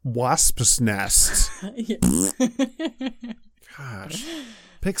Wasp's nest. Yes. Gosh.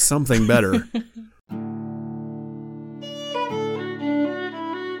 Pick something better.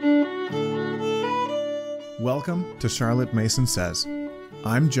 Welcome to Charlotte Mason Says.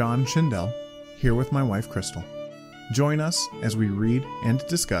 I'm John Schindel, here with my wife Crystal. Join us as we read and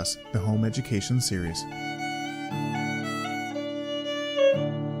discuss the Home Education series.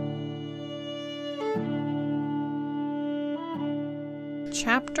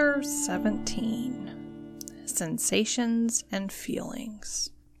 Chapter 17. Sensations and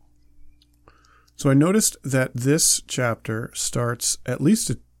Feelings. So I noticed that this chapter starts at least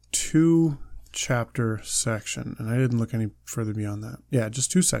a 2-chapter section, and I didn't look any further beyond that. Yeah,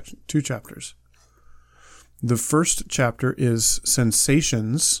 just 2 chapters. The first chapter is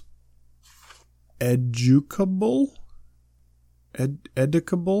Sensations Educable.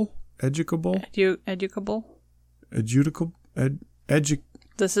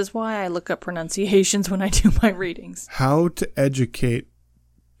 This is why I look up pronunciations when I do my readings. How to educate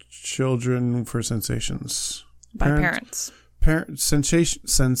children for sensations. By parents.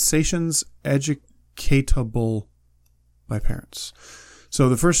 Sensations educatable by parents. So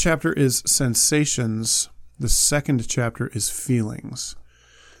the first chapter is sensations. The second chapter is feelings.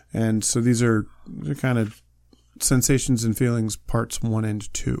 And so these are kind of sensations and feelings parts 1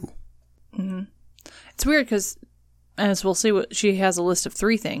 and 2. Mm-hmm. It's weird because, as we'll see, she has a list of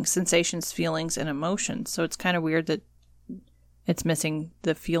 3 things: sensations, feelings, and emotions. So it's kind of weird that it's missing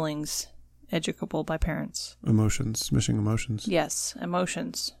the feelings educable by parents. Emotions. Missing emotions. Yes,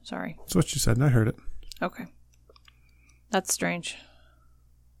 emotions. Sorry. That's what she said, and I heard it. Okay. That's strange.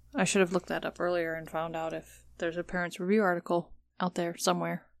 I should have looked that up earlier and found out if there's a parents' review article out there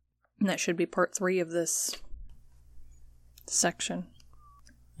somewhere. And that should be part 3 of this section.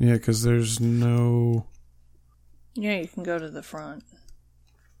 Yeah, because there's no... Yeah, you can go to the front.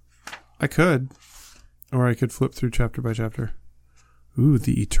 I could. Or I could flip through chapter by chapter. Ooh,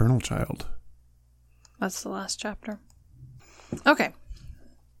 the Eternal Child. That's the last chapter. Okay.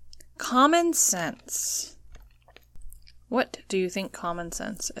 Common sense. What do you think common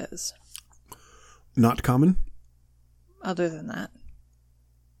sense is? Not common? Other than that.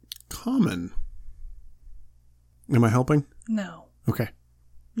 Common. Am I helping? No. Okay.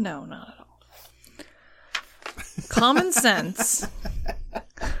 No, not at all. Common sense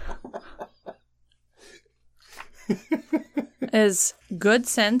is good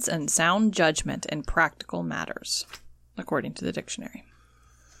sense and sound judgment in practical matters, according to the dictionary.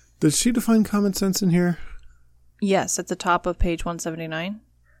 Does she define common sense in here? Yes, at the top of page 179.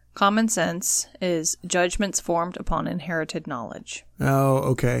 Common sense is judgments formed upon inherited knowledge. Oh,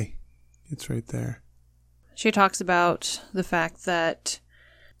 okay. It's right there. She talks about the fact that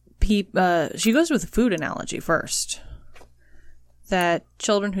she goes with the food analogy first. That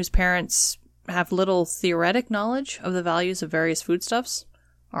children whose parents have little theoretic knowledge of the values of various foodstuffs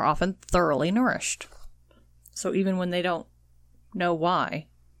are often thoroughly nourished. So even when they don't know why,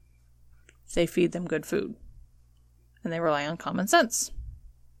 they feed them good food. And they rely on common sense.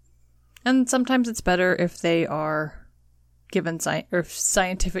 And sometimes it's better if they are given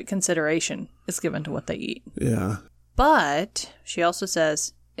scientific consideration is given to what they eat. Yeah. But she also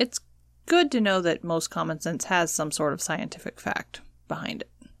says it's good to know that most common sense has some sort of scientific fact behind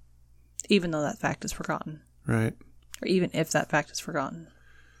it, even though that fact is forgotten. Right. Or even if that fact is forgotten.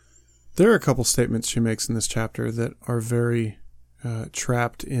 There are a couple statements she makes in this chapter that are very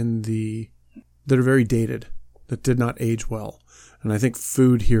trapped in that are very dated, that did not age well. And I think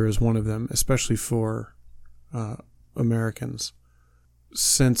food here is one of them, especially for Americans.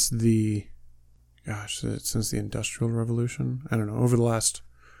 Since the Industrial Revolution, I don't know, over the last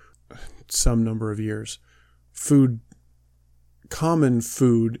some number of years, common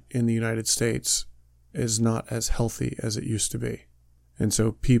food in the United States is not as healthy as it used to be. And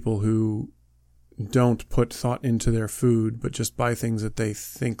so people who don't put thought into their food, but just buy things that they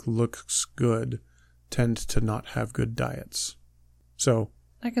think looks good, tend to not have good diets. So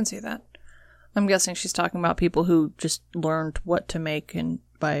I can see that. I'm guessing she's talking about people who just learned what to make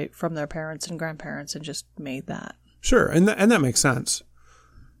from their parents and grandparents and just made that. Sure, and that makes sense.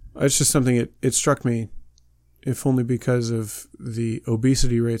 It's just something it struck me, if only because of the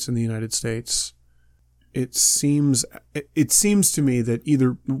obesity rates in the United States. It seems to me that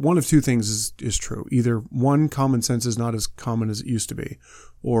either one of 2 things is true. Either 1, common sense is not as common as it used to be,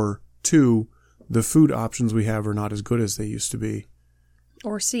 or 2, the food options we have are not as good as they used to be.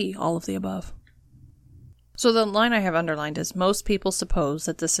 Or C, all of the above. So the line I have underlined is, most people suppose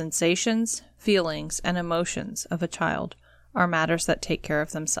that the sensations, feelings, and emotions of a child are matters that take care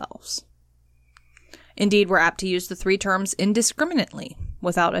of themselves. Indeed, we're apt to use the 3 terms indiscriminately,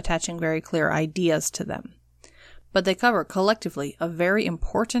 without attaching very clear ideas to them. But they cover collectively a very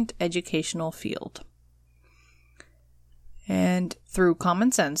important educational field. And through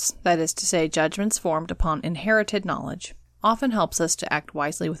common sense, that is to say, judgments formed upon inherited knowledge, often helps us to act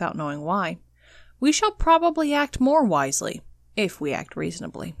wisely without knowing why. We shall probably act more wisely if we act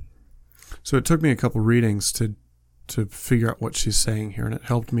reasonably. So it took me a couple readings to figure out what she's saying here, and it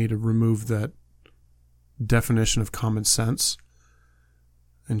helped me to remove that definition of common sense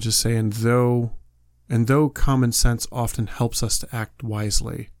and just say, and though common sense often helps us to act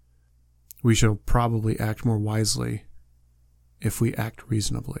wisely, we shall probably act more wisely if we act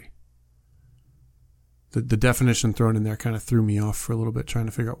reasonably. The definition thrown in there kind of threw me off for a little bit, trying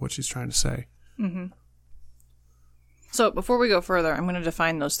to figure out what she's trying to say. Mm-hmm. So before we go further, I'm going to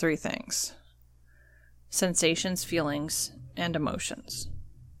define those three things: sensations, feelings, and emotions.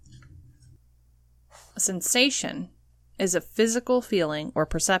 A sensation is a physical feeling or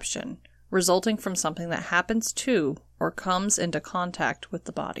perception resulting from something that happens to or comes into contact with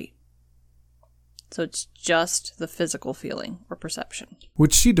the body. So it's just the physical feeling or perception.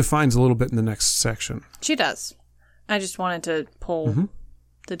 Which she defines a little bit in the next section. She does. I just wanted to pull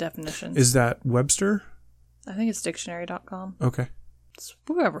the definition. Is that Webster? I think it's dictionary.com. Okay. It's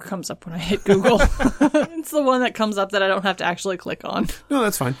whoever comes up when I hit Google. It's the one that comes up that I don't have to actually click on. No,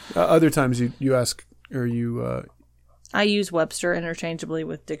 that's fine. Other times you ask, or you... I use Webster interchangeably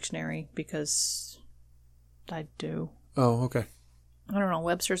with dictionary because I do. Oh, okay. I don't know.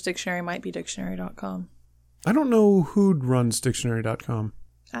 Webster's dictionary might be dictionary.com. I don't know who runs dictionary.com.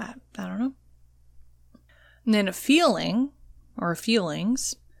 I don't know. And then a feeling, or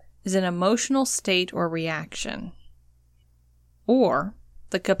feelings, is an emotional state or reaction, or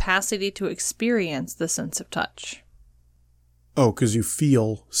the capacity to experience the sense of touch. Oh, because you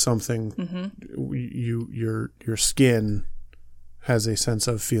feel something. Mm-hmm. Your skin has a sense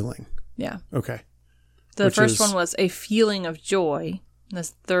of feeling. Yeah. Okay. The first one was a feeling of joy.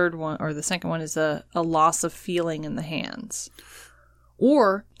 This third one, or the second one, is a loss of feeling in the hands.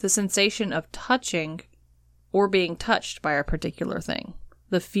 Or the sensation of touching or being touched by a particular thing.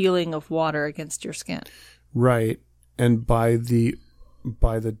 The feeling of water against your skin. Right. And by the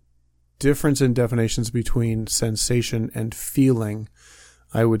difference in definitions between sensation and feeling,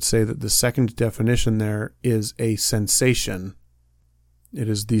 I would say that the second definition there is a sensation. It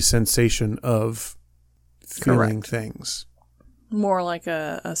is the sensation of feeling things. More like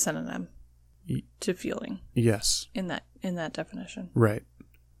a synonym to feeling. Yes. In that definition. Right.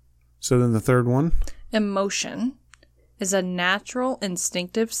 So then the third one? Emotion is a natural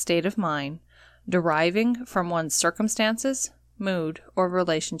instinctive state of mind deriving from one's circumstances, mood, or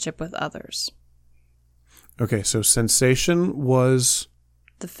relationship with others. Okay, so sensation was...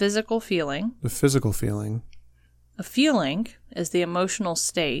 the physical feeling. The physical feeling. A feeling is the emotional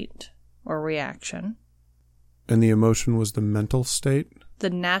state or reaction. And the emotion was the mental state? The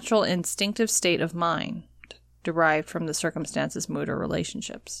natural instinctive state of mind derived from the circumstances, mood, or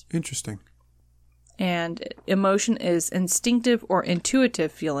relationships. Interesting. And emotion is instinctive or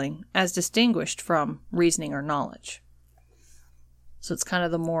intuitive feeling as distinguished from reasoning or knowledge. So it's kind of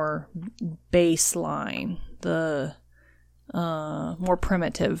the more baseline, the more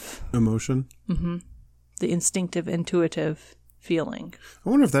primitive. Emotion? Mm-hmm. The instinctive, intuitive feeling. I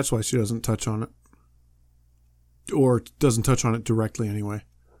wonder if that's why she doesn't touch on it. Or doesn't touch on it directly anyway.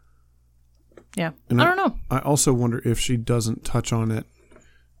 Yeah. And I don't know. I also wonder if she doesn't touch on it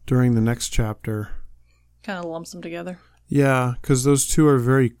during the next chapter. Kind of lumps them together. Yeah, because those two are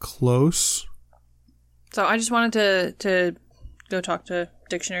very close. So I just wanted to go talk to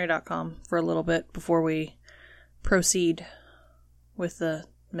dictionary.com for a little bit before we proceed with the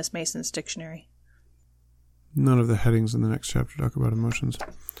Miss Mason's dictionary. None of the headings in the next chapter talk about emotions.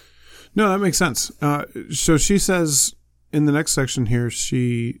 No, that makes sense. So she says in the next section here,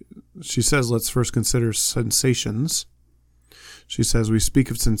 she says, let's first consider sensations. She says, we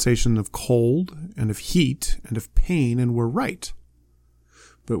speak of sensation of cold and of heat and of pain, and we're right.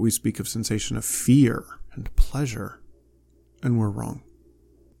 But we speak of sensation of fear and pleasure, and we're wrong.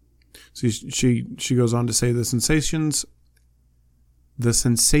 So she goes on to say the sensations,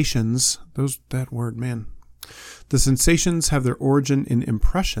 that word, man. The sensations have their origin in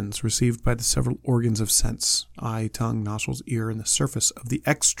impressions received by the several organs of sense, eye, tongue, nostrils, ear, and the surface of the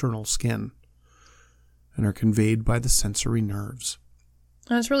external skin, and are conveyed by the sensory nerves.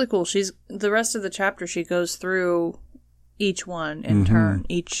 That's really cool. The rest of the chapter, she goes through each one in turn,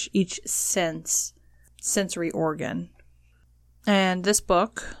 each sensory organ. And this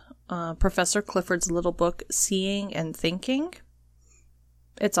book, Professor Clifford's little book, Seeing and Thinking,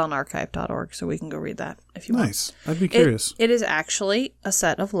 It's on archive.org, so we can go read that if you want. Nice. I'd be curious. It is actually a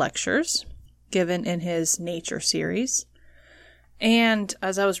set of lectures given in his Nature series. And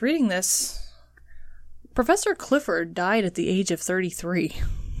as I was reading this, Professor Clifford died at the age of 33.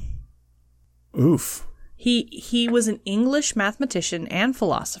 Oof. He was an English mathematician and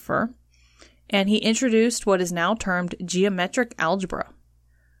philosopher, and he introduced what is now termed geometric algebra,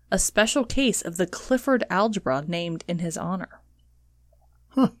 a special case of the Clifford algebra named in his honor.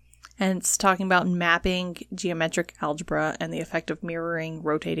 Huh. And it's talking about mapping geometric algebra and the effect of mirroring,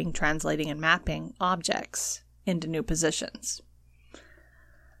 rotating, translating, and mapping objects into new positions.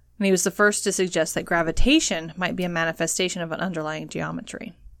 And he was the first to suggest that gravitation might be a manifestation of an underlying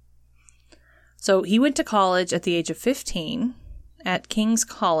geometry. So he went to college at the age of 15 at King's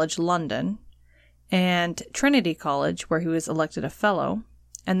College, London, and Trinity College, where he was elected a fellow,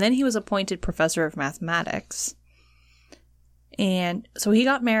 and then he was appointed professor of mathematics. And so he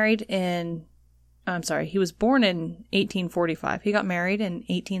got married he was born in 1845. He got married in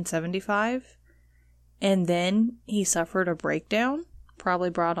 1875, and then he suffered a breakdown, probably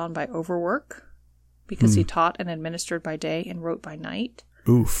brought on by overwork, because he taught and administered by day and wrote by night.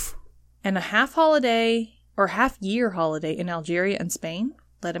 Oof. And a half year holiday in Algeria and Spain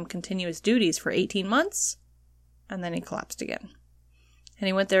let him continue his duties for 18 months, and then he collapsed again. And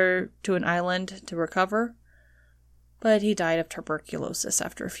he went there to an island to recover, but he died of tuberculosis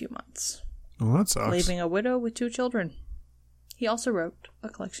after a few months. Well, that sucks. Leaving a widow with 2 children. He also wrote a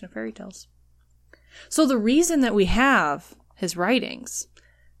collection of fairy tales. So the reason that we have his writings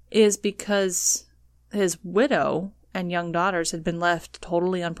is because his widow and young daughters had been left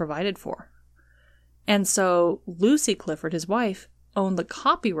totally unprovided for. And so Lucy Clifford, his wife, owned the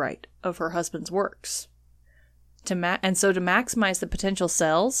copyright of her husband's works. And so to maximize the potential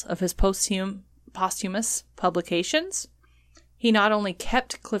sales of his posthumous publications, she not only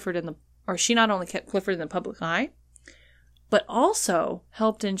kept Clifford in the public eye, but also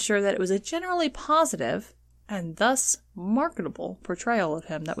helped ensure that it was a generally positive and thus marketable portrayal of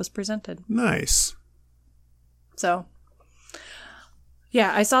him that was presented. Nice. So,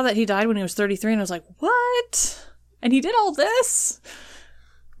 yeah, I saw that he died when he was 33, and I was like, what? And he did all this?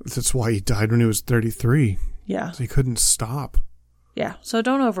 That's why he died when he was 33. Yeah. He couldn't stop. Yeah, so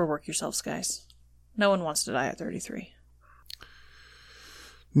don't overwork yourselves, guys. No one wants to die at 33.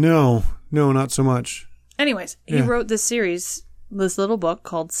 No, not so much. Anyways, he wrote this little book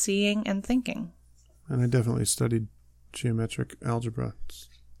called Seeing and Thinking. And I definitely studied geometric algebra.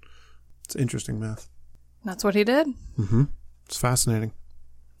 It's interesting math. That's what he did. Mm-hmm. It's fascinating.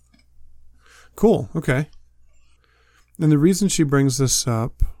 Cool. Okay. And the reason she brings this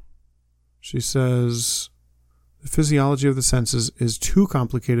up, she says, the physiology of the senses is too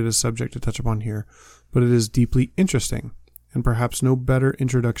complicated a subject to touch upon here, but it is deeply interesting, and perhaps no better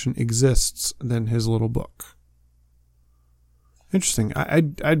introduction exists than his little book. Interesting.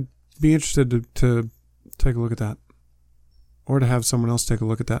 I'd be interested to take a look at that, or to have someone else take a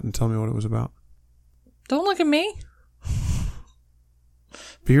look at that and tell me what it was about. Don't look at me.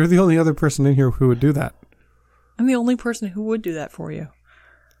 But you're the only other person in here who would do that. I'm the only person who would do that for you.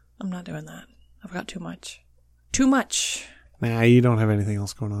 I'm not doing that. I've got too much. Too much. Nah, you don't have anything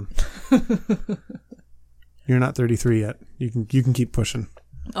else going on. You're not 33 yet. You can keep pushing.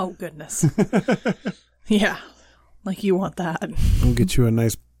 Oh, goodness. Yeah. Like you want that. I'll get you a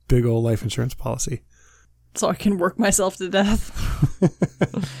nice big old life insurance policy. So I can work myself to death.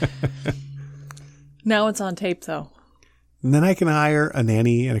 Now it's on tape, though. And then I can hire a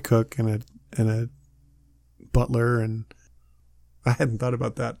nanny and a cook and a butler, and I hadn't thought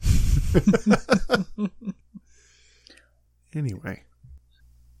about that. Anyway.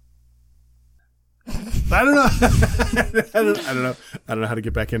 I don't know. I don't know how to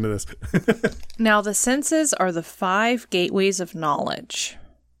get back into this. Now, the senses are the 5 gateways of knowledge.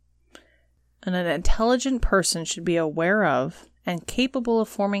 And an intelligent person should be aware of and capable of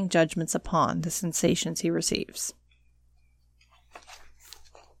forming judgments upon the sensations he receives.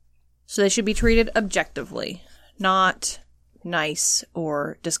 So they should be treated objectively, not nice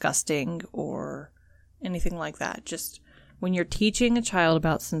or disgusting or anything like that. Just when you're teaching a child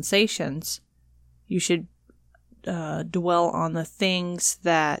about sensations, you should dwell on the things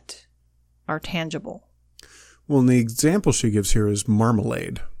that are tangible. Well, and the example she gives here is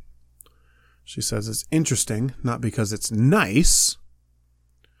marmalade. She says it's interesting, not because it's nice,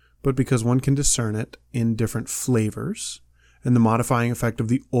 but because one can discern it in different flavors and the modifying effect of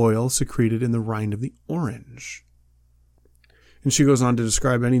the oil secreted in the rind of the orange. And she goes on to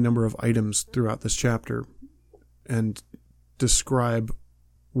describe any number of items throughout this chapter and describe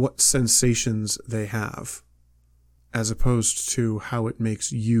what sensations they have as opposed to how it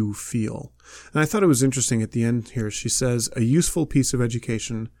makes you feel. And I thought it was interesting at the end here. She says, a useful piece of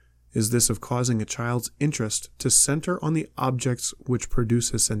education is this of causing a child's interest to center on the objects which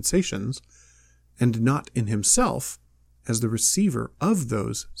produce his sensations and not in himself as the receiver of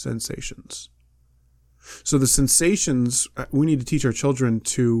those sensations. So the sensations, we need to teach our children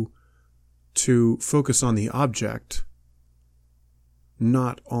to focus on the object,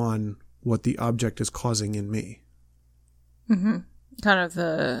 not on what the object is causing in me. Mm-hmm. Kind of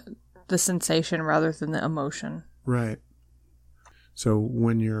the sensation rather than the emotion. Right. So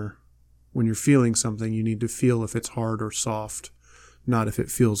when you're feeling something, you need to feel if it's hard or soft, not if it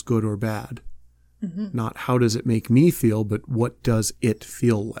feels good or bad. Mm-hmm. Not how does it make me feel, but what does it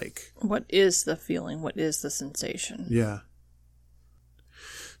feel like? What is the feeling? What is the sensation? Yeah.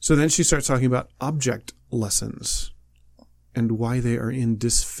 So then she starts talking about object lessons and why they are in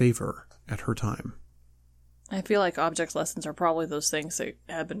disfavor at her time. I feel like object lessons are probably those things that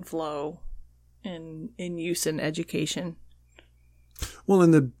ebb and flow in use in education. Well,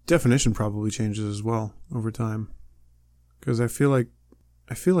 and the definition probably changes as well over time. Because I feel like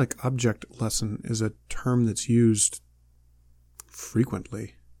object lesson is a term that's used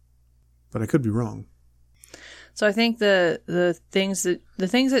frequently. But I could be wrong. So I think the things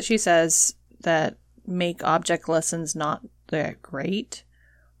that she says that make object lessons not that great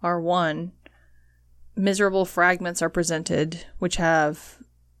are, one, miserable fragments are presented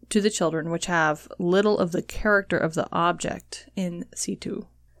to the children which have little of the character of the object in situ,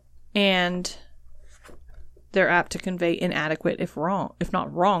 and they're apt to convey inadequate, if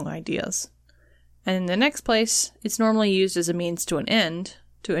not wrong, ideas. And in the next place, it's normally used as a means to an end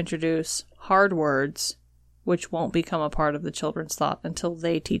to introduce hard words which won't become a part of the children's thought until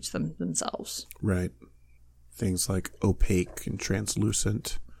they teach them themselves. Right. Things like opaque and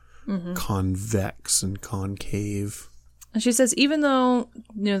translucent, convex and concave. And she says, even though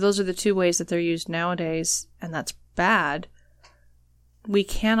those are the two ways that they're used nowadays, and that's bad, we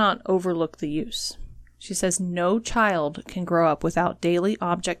cannot overlook the use. She says no child can grow up without daily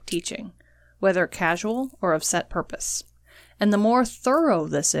object teaching, whether casual or of set purpose. And the more thorough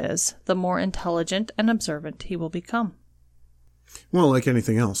this is, the more intelligent and observant he will become. Well, like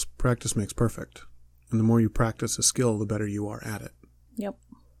anything else, practice makes perfect. And the more you practice a skill, the better you are at it. Yep.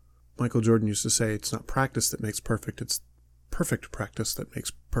 Michael Jordan used to say, it's not practice that makes perfect, it's perfect practice that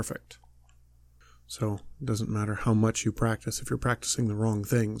makes perfect. So it doesn't matter how much you practice. If you're practicing the wrong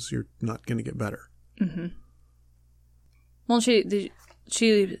things, you're not going to get better. Mm-hmm. Well, she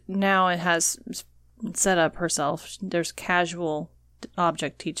now has set up herself. There's casual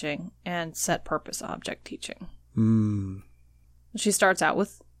object teaching and set purpose object teaching. She starts out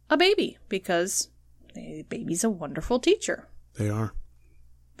with a baby because the baby's a wonderful teacher. They are.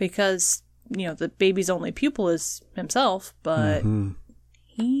 Because, the baby's only pupil is himself, but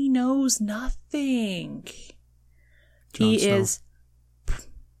he knows nothing. He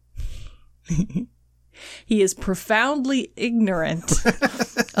is profoundly ignorant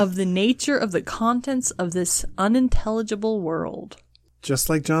of the nature of the contents of this unintelligible world. Just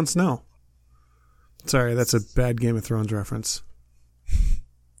like Jon Snow. Sorry, that's a bad Game of Thrones reference.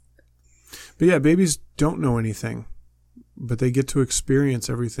 But yeah, babies don't know anything, but they get to experience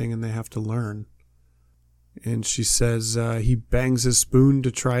everything and they have to learn. And she says he bangs his spoon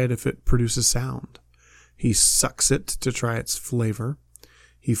to try it if it produces sound. He sucks it to try its flavor.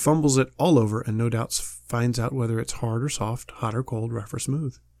 He fumbles it all over and no doubt finds out whether it's hard or soft, hot or cold, rough or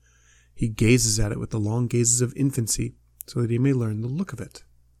smooth. He gazes at it with the long gazes of infancy so that he may learn the look of it.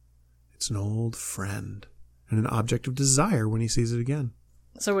 It's an old friend and an object of desire when he sees it again.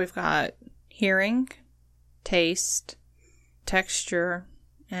 So we've got hearing, taste, texture,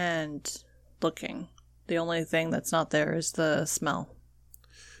 and looking. The only thing that's not there is the smell.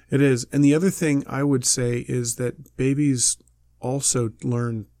 It is. And the other thing I would say is that babies also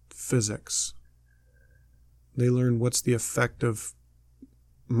learn physics. They learn what's the effect of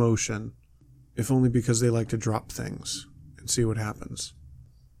motion, if only because they like to drop things and see what happens.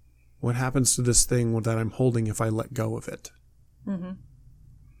 What happens to this thing that I'm holding if I let go of it? Mm-hmm.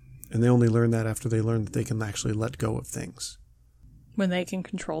 And they only learn that after they learn that they can actually let go of things. When they can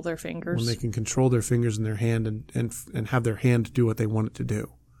control their fingers. When they can control their fingers in their hand and have their hand do what they want it to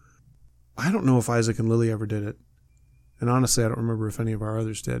do. I don't know if Isaac and Lily ever did it. And honestly, I don't remember if any of our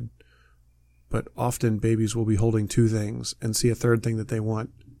others did. But often babies will be holding two things and see a third thing that they want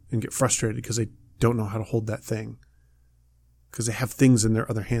and get frustrated because they don't know how to hold that thing. Because they have things in their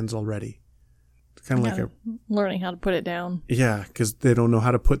other hands already. It's kind of like learning how to put it down. Yeah, because they don't know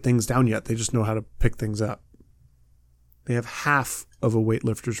how to put things down yet. They just know how to pick things up. They have half of a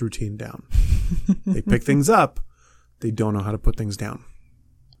weightlifter's routine down. They pick things up, they don't know how to put things down.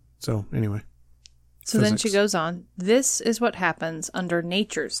 So anyway. So then she goes on, this is what happens under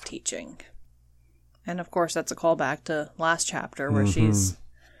nature's teaching. And of course, that's a callback to last chapter where she's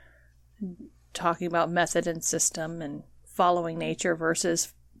talking about method and system and following nature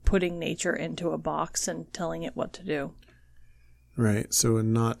versus putting nature into a box and telling it what to do. Right. So a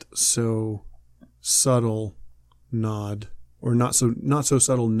not so subtle nod, or not so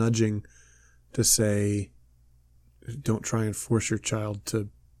subtle nudging to say, don't try and force your child to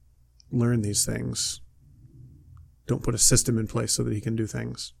learn these things. Don't put a system in place so that he can do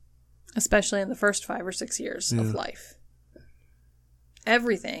things. Especially in the first 5 or 6 years of life.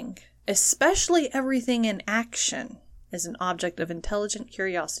 Everything, especially everything in action, is an object of intelligent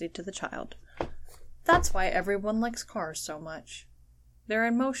curiosity to the child. That's why everyone likes cars so much. They're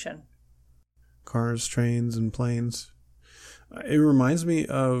in motion. Cars, trains, and planes. It reminds me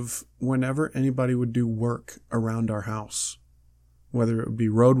of whenever anybody would do work around our house, whether it would be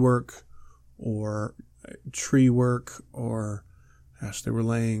road work or tree work or, gosh, they were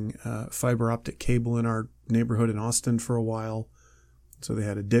laying fiber optic cable in our neighborhood in Austin for a while. So they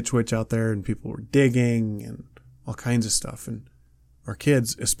had a ditch witch out there and people were digging and all kinds of stuff. And our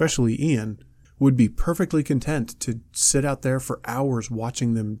kids, especially Ian, would be perfectly content to sit out there for hours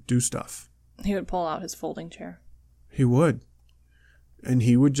watching them do stuff. He would pull out his folding chair. He would. And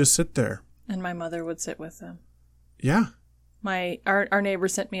he would just sit there. And my mother would sit with them. Yeah. Our neighbor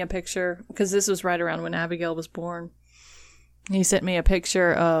sent me a picture, because this was right around when Abigail was born. He sent me a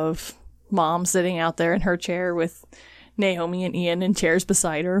picture of Mom sitting out there in her chair with Naomi and Ian in chairs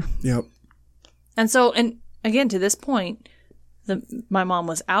beside her. Yep. And so, and again, to this point, my mom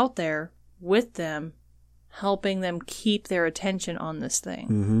was out there with them, helping them keep their attention on this thing.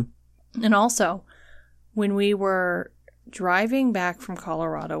 Mm-hmm. And also, when we were driving back from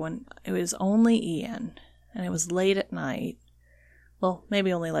Colorado, and it was only Ian, and it was late at night, well,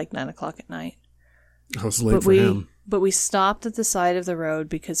 maybe only like 9 o'clock at night. I was late for him. But we stopped at the side of the road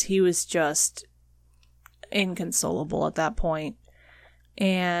because he was just inconsolable at that point.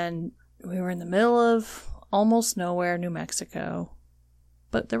 And we were in the middle of almost nowhere, New Mexico.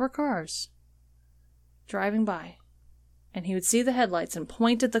 But there were cars driving by. And he would see the headlights and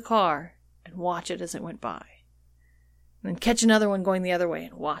point at the car and watch it as it went by. And then catch another one going the other way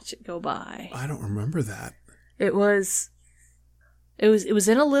and watch it go by. I don't remember that. It was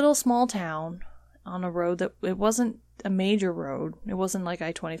in a little small town on a road that, it wasn't a major road. It wasn't like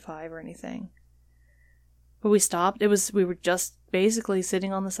I-25 or anything. But we stopped. We were just basically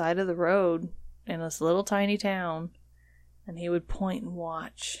sitting on the side of the road in this little tiny town, and he would point and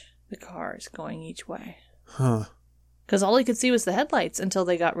watch the cars going each way. Huh. Because all he could see was the headlights until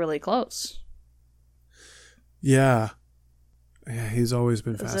they got really close. Yeah. Yeah, he's always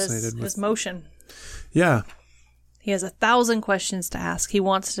been fascinated with his motion. Yeah. He has 1,000 questions to ask. He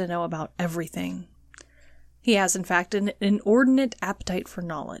wants to know about everything. He has, in fact, an inordinate appetite for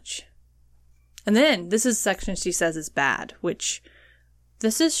knowledge. And then, this is a section she says is bad, which,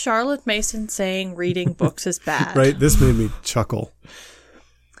 this is Charlotte Mason saying reading books is bad. Right? This made me chuckle.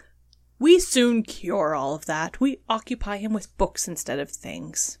 We soon cure all of that. We occupy him with books instead of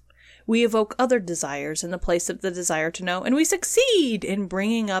things. We evoke other desires in the place of the desire to know, and we succeed in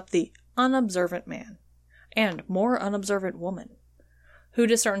bringing up the unobservant man, and more unobservant woman, who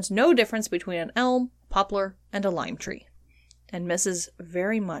discerns no difference between an elm, poplar, and a lime tree, and misses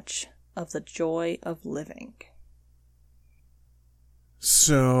very much of the joy of living.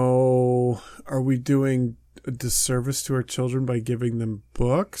 So, are we doing a disservice to our children by giving them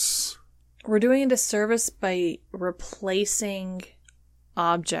books? We're doing a disservice by replacing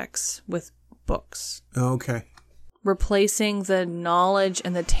objects with books. Okay. Replacing the knowledge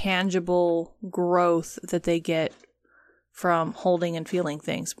and the tangible growth that they get from holding and feeling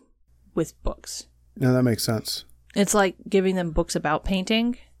things with books. No, that makes sense. It's like giving them books about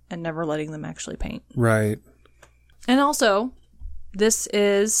painting and never letting them actually paint. Right. And also, this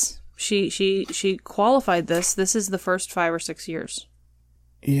is, she qualified this. This is the first 5 or 6 years.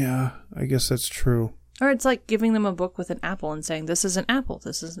 Yeah, I guess that's true. Or it's like giving them a book with an apple and saying, this is an apple,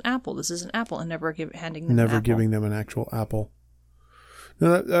 this is an apple, this is an apple, and never handing them an apple. Never giving them an actual apple.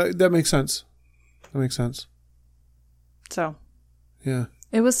 No, that makes sense. That makes sense. So. Yeah.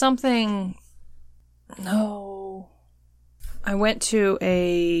 It was something. No. I went to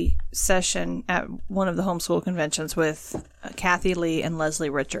a session at one of the homeschool conventions with Kathy Lee and Leslie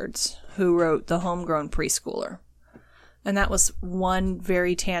Richards, who wrote The Homegrown Preschooler. And that was one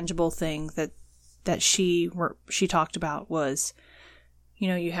very tangible thing that she talked about was, you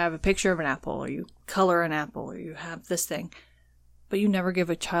know, you have a picture of an apple, or you color an apple, or you have this thing, but you never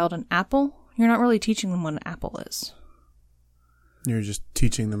give a child an apple. You're not really teaching them what an apple is. You're just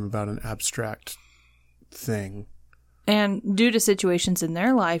teaching them about an abstract thing. And due to situations in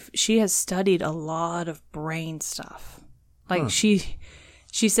their life, she has studied a lot of brain stuff. Like she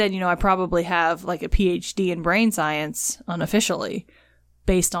said, I probably have like a PhD in brain science unofficially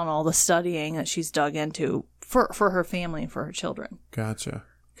based on all the studying that she's dug into for her family and for her children. Gotcha.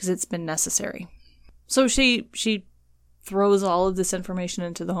 Because it's been necessary. So she throws all of this information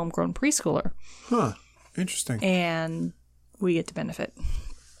into the homegrown preschooler. Huh. Interesting. And we get to benefit.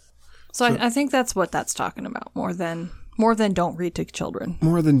 So I think that's what that's talking about more than don't read to children.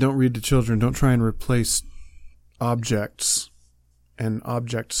 More than don't read to children. Don't try and replace objects and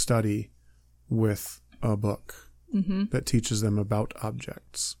object study with a book that teaches them about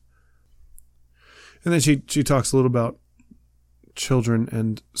objects. And then she talks a little about children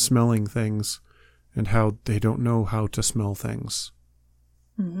and smelling things and how they don't know how to smell things.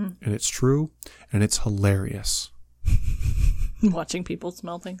 Mm-hmm. And it's true, and it's hilarious. Watching people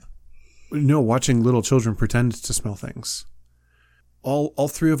smell things? No, watching little children pretend to smell things. All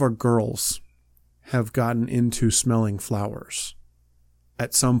three of our girls have gotten into smelling flowers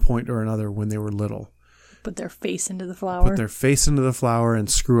at some point or another when they were little. Put their face into the flower. Put their face into the flower and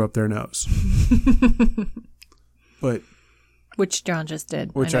screw up their nose. But which John just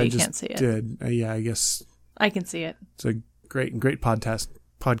did. Which I know I you just can't see it. did. Yeah, I guess. I can see it. It's a great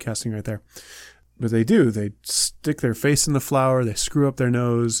podcasting right there. But they do. They stick their face in the flower. They screw up their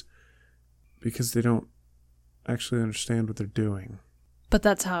nose because they don't actually understand what they're doing. But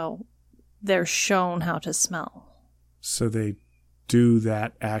that's how they're shown how to smell. So they do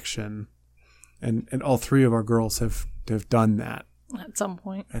that action. And all three of our girls have done that. At some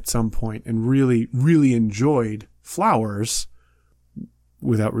point. And really, really enjoyed flowers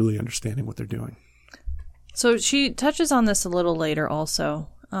without really understanding what they're doing. So she touches on this a little later also.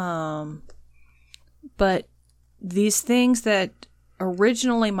 But these things that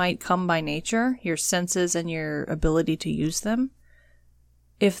originally might come by nature, your senses and your ability to use them,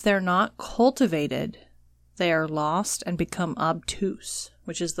 if they're not cultivated, they are lost and become obtuse,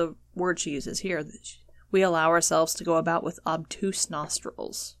 which is the word she uses here. We allow ourselves to go about with obtuse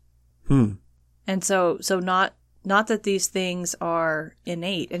nostrils. And so not that these things are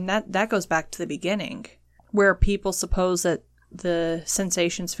innate, and that goes back to the beginning, where people suppose that the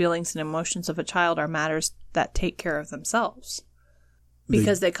sensations, feelings, and emotions of a child are matters that take care of themselves.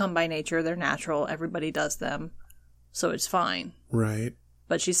 Because they come by nature, they're natural, everybody does them, so it's fine. Right.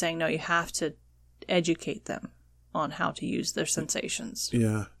 But she's saying, no, you have to educate them on how to use their sensations.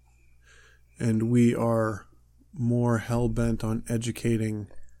 Yeah. And we are more hell-bent on educating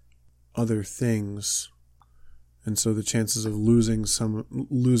other things. And so the chances of losing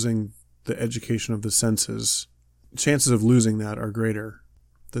the education of the senses, chances of losing that are greater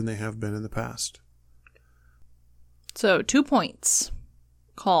than they have been in the past. So 2 points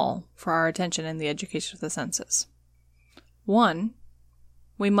call for our attention in the education of the senses. 1,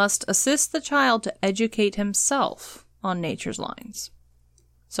 we must assist the child to educate himself on nature's lines.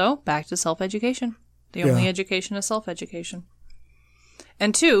 So, back to self-education. The only education is self-education.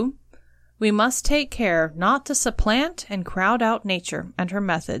 And 2, we must take care not to supplant and crowd out nature and her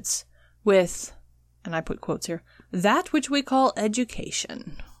methods with, and I put quotes here, that which we call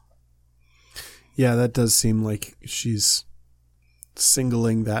education. Yeah, that does seem like she's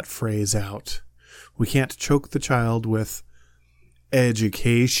singling that phrase out. We can't choke the child with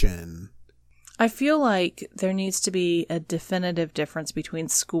education. I feel like there needs to be a definitive difference between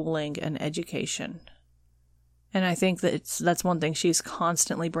schooling and education. And I think that that's one thing she's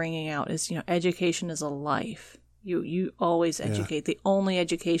constantly bringing out is, education is a life. You always educate. Yeah. The only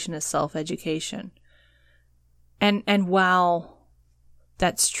education is self-education. And while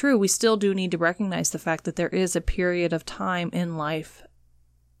that's true, we still do need to recognize the fact that there is a period of time in life,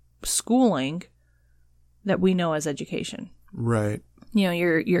 schooling, that we know as education. Right.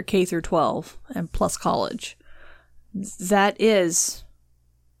 Your K through 12 and plus college. That is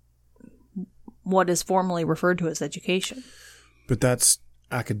what is formally referred to as education. But that's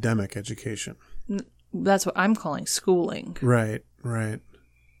academic education. That's what I'm calling schooling. Right.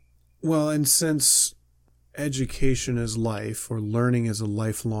 Well, and since education is life, or learning is a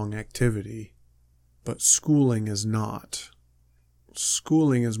lifelong activity, but schooling is not.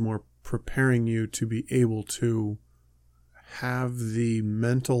 Schooling is more preparing you to be able to have the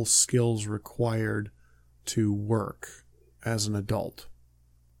mental skills required to work as an adult.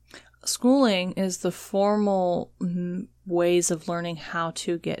 Schooling is the formal ways of learning how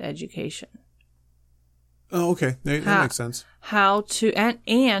to get education. Oh, okay. That makes sense. How to,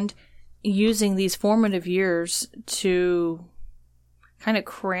 and using these formative years to, kind of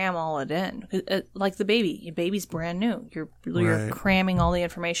cram all it in. Like the baby. Your baby's brand new. You're Right. cramming all the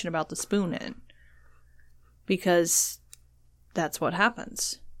information about the spoon in. Because that's what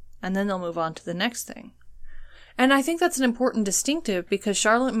happens. And then they'll move on to the next thing. And I think that's an important distinctive because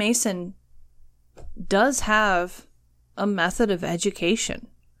Charlotte Mason does have a method of education.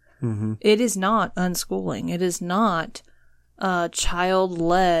 Mm-hmm. It is not unschooling. It is not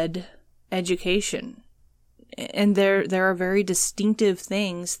child-led education. And there are very distinctive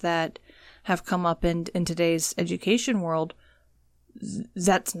things that have come up in today's education world.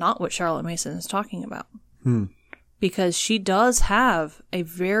 That's not what Charlotte Mason is talking about. Because she does have a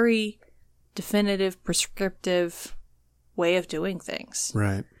very definitive, prescriptive way of doing things.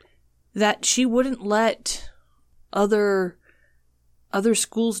 Right. That she wouldn't let other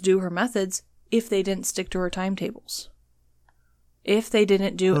schools do her methods if they didn't stick to her timetables. If they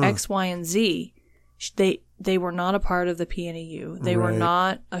didn't do X, Y, and Z, they were not a part of the PNEU. They were Right.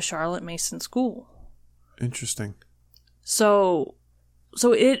 not a Charlotte Mason school. Interesting. So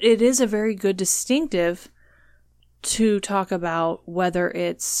it is a very good distinctive to talk about whether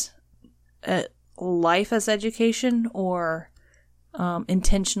it's life as education or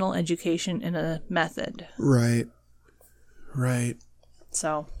intentional education in a method. Right. Right.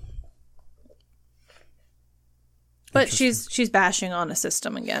 So, but she's bashing on a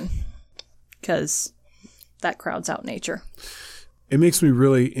system again because that crowds out nature. It makes me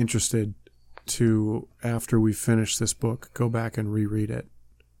really interested to, after we finish this book, go back and reread it.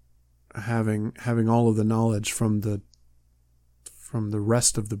 Having all of the knowledge from the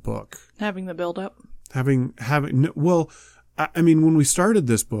rest of the book. Having the build up. Well, I mean, when we started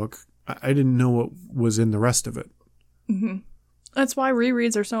this book, I didn't know what was in the rest of it. Mm-hmm. That's why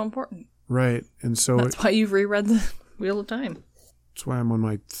rereads are so important. Right. And so that's why you've reread the Wheel of Time. That's why I'm on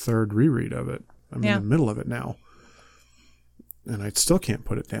my third reread of it. I'm in the middle of it now. And I still can't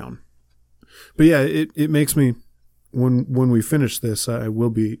put it down. But yeah, it makes me, when we finish this, I will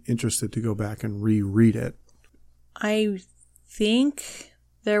be interested to go back and reread it. I think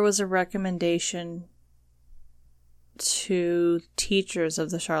there was a recommendation to teachers of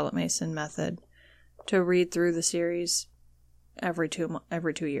the Charlotte Mason method to read through the series every 2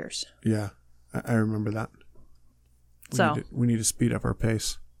 years. Yeah, I remember that. We need to speed up our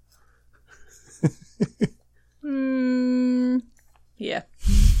pace. Yeah.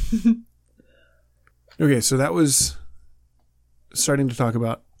 Okay, so that was starting to talk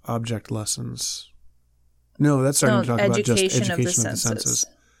about object lessons. No, that's starting to talk about just education of the senses.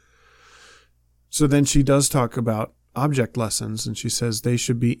 So then she does talk about object lessons, and she says they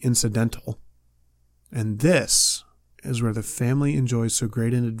should be incidental. And this is where the family enjoys so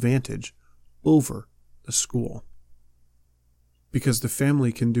great an advantage over the school. Because the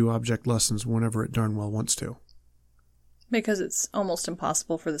family can do object lessons whenever it darn well wants to. Because it's almost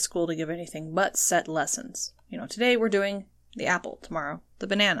impossible for the school to give anything but set lessons. You know, today we're doing the apple, tomorrow the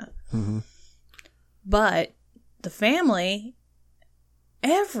banana. Mm-hmm. But the family,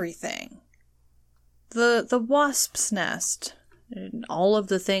 everything. The wasp's nest, and all of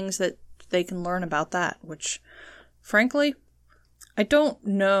the things that they can learn about that, which, frankly, I don't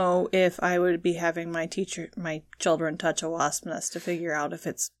know if I would be having my children touch a wasp nest to figure out if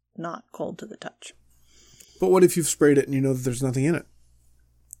it's not cold to the touch. But what if you've sprayed it and you know that there's nothing in it?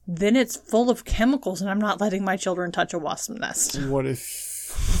 Then it's full of chemicals and I'm not letting my children touch a wasp nest. What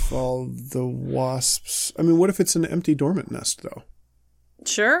if all the wasps... I mean, what if it's an empty dormant nest, though?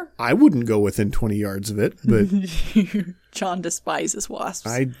 Sure. I wouldn't go within 20 yards of it, but... John despises wasps.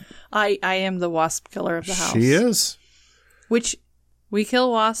 I am the wasp killer of the house. She is. Which, we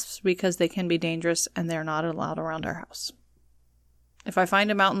kill wasps because they can be dangerous and they're not allowed around our house. If I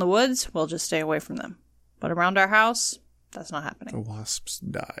find them out in the woods, we'll just stay away from them. But around our house, that's not happening. The wasps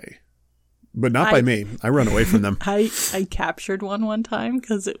die. But not by me. I run away from them. I captured one time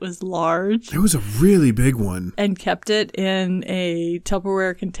because it was large. It was a really big one. And kept it in a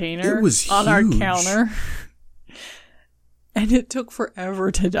Tupperware container. It was on huge. our counter. And it took forever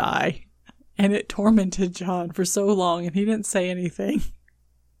to die. And it tormented John for so long, and he didn't say anything.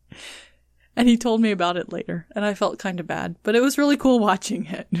 And he told me about it later, and I felt kind of bad. But it was really cool watching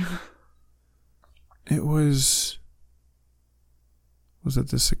it. It was... Was it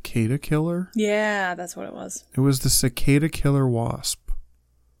the cicada killer? Yeah, that's what it was. It was the cicada killer wasp.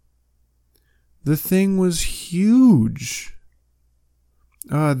 The thing was huge.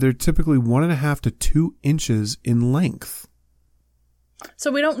 They're typically 1.5 to 2 inches in length. So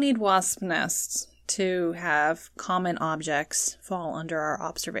we don't need wasp nests to have common objects fall under our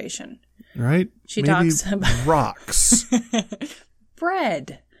observation. Right? She Maybe talks about rocks.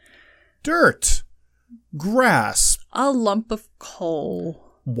 bread. Dirt. Grass. A lump of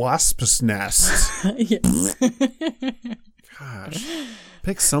coal. Wasp's nest. Yes. Gosh.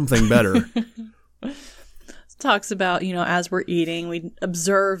 Pick something better. Talks about, as we're eating, we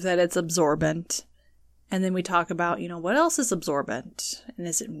observe that it's absorbent. And then we talk about, what else is absorbent? And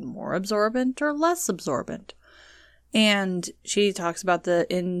is it more absorbent or less absorbent? And she talks about the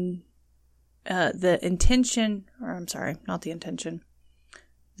intention, or I'm sorry, not the intention.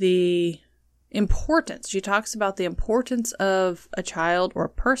 The importance. She talks about the importance of a child or a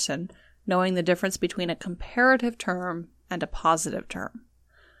person knowing the difference between a comparative term and a positive term.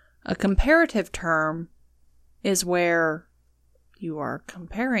 A comparative term is where you are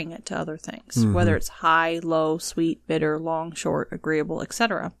comparing it to other things, whether it's high, low, sweet, bitter, long, short, agreeable,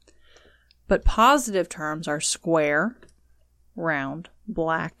 etc. But positive terms are square, round,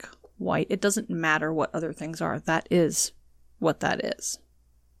 black, white. It doesn't matter what other things are. That is what that is.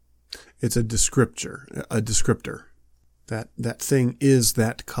 It's a descriptor. That thing is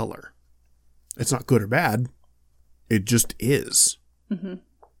that color. It's not good or bad. It just is. Mm-hmm.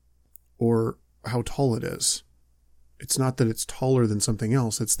 Or how tall it is. It's not that it's taller than something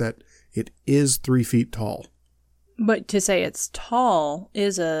else. It's that it is 3 feet tall. But to say it's tall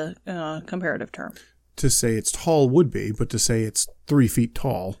is a comparative term. To say it's tall would be, but to say it's 3 feet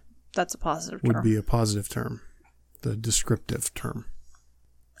tall, that's a positive term. Would be a positive term, the descriptive term.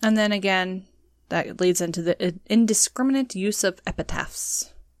 And then again, that leads into the indiscriminate use of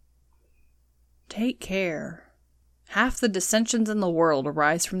epitaphs. Take care. Half the dissensions in the world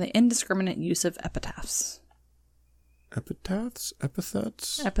arise from the indiscriminate use of epitaphs. Epitaphs?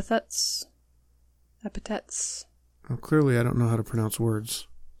 Epithets? Epithets. Epithets. Well, clearly I don't know how to pronounce words.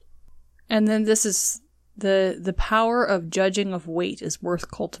 And then this is the power of judging of weight is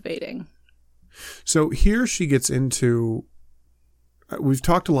worth cultivating. So here she gets into, we've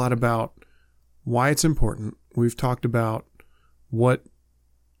talked a lot about why it's important. We've talked about what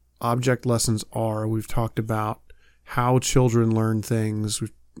object lessons are. We've talked about how children learn things.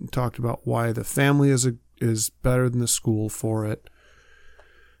 We've talked about why the family is better than the school for it.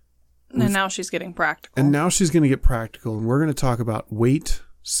 And now she's getting practical. And now she's going to get practical. And we're going to talk about weight,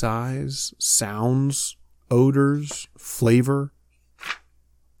 size, sounds, odors, flavor.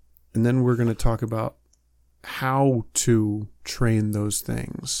 And then we're going to talk about how to train those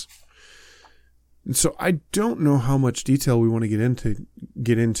things. And so I don't know how much detail we want to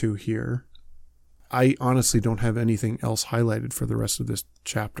get into here. I honestly don't have anything else highlighted for the rest of this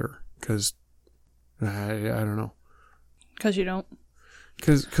chapter because I don't know. Because you don't?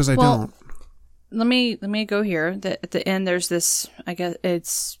 Because I don't. Let me go here. At the end, there's this, I guess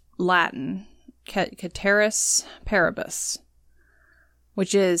it's Latin, ceteris paribus,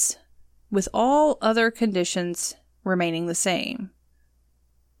 which is with all other conditions remaining the same.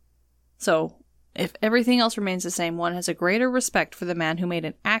 So, if everything else remains the same, one has a greater respect for the man who made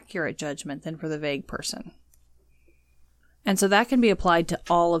an accurate judgment than for the vague person. And so that can be applied to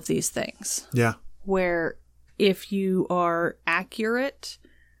all of these things. Yeah. Where if you are accurate,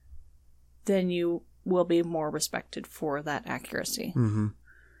 then you will be more respected for that accuracy. Mm-hmm.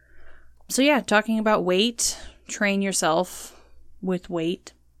 So yeah, talking about weight, train yourself with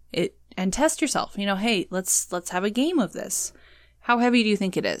weight, and test yourself. Hey, let's have a game of this. How heavy do you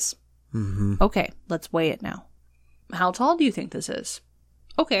think it is? Mm-hmm. Okay, let's weigh it now. How tall do you think this is?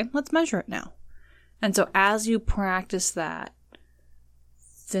 Okay, let's measure it now. And so as you practice that,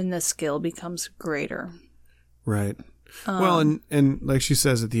 then the skill becomes greater. Right. Well, and like she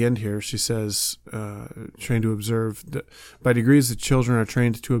says at the end here, she says, trained to observe. By degrees, the children are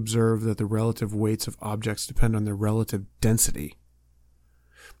trained to observe that the relative weights of objects depend on their relative density,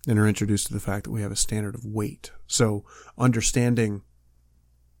 and are introduced to the fact that we have a standard of weight. So understanding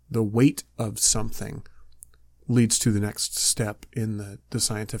the weight of something leads to the next step in the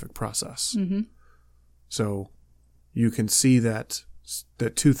scientific process. Mm-hmm. So you can see that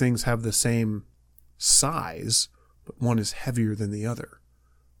two things have the same size, but one is heavier than the other.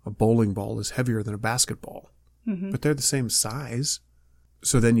 A bowling ball is heavier than a basketball, but they're the same size.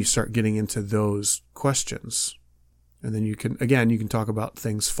 So then you start getting into those questions. And then you can talk about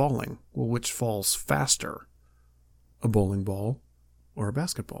things falling. Well, which falls faster? A bowling ball or a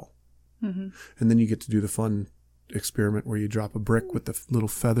basketball? Mm-hmm. And then you get to do the fun experiment where you drop a brick with the little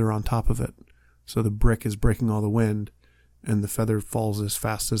feather on top of it. So the brick is breaking all the wind and the feather falls as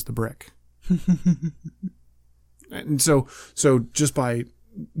fast as the brick. And so just by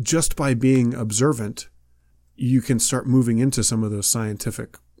being observant, you can start moving into some of those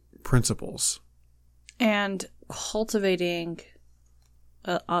scientific principles. And cultivating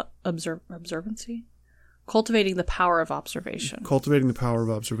observancy? Cultivating the power of observation. Cultivating the power of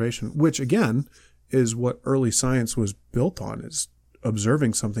observation, which again is what early science was built on, is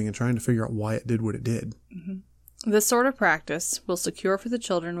observing something and trying to figure out why it did what it did. This sort of practice will secure for the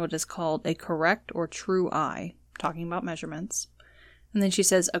children what is called a correct or true eye, talking about measurements. And then she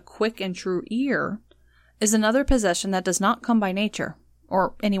says a quick and true ear is another possession that does not come by nature,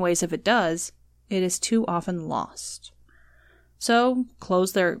 or anyways, if it does, it is too often lost. So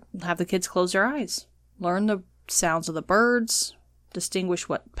have the kids close their eyes, learn the sounds of the birds, distinguish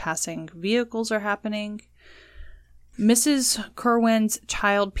what passing vehicles are happening. Mrs. Kerwin's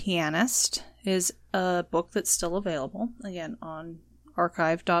Child Pianist is a book that's still available, again, on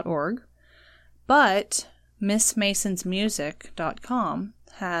archive.org. But MissMasonsMusic.com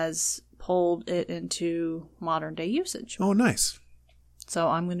has pulled it into modern day usage. Oh, nice. So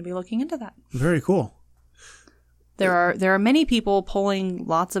I'm going to be looking into that. Very cool. There are many people pulling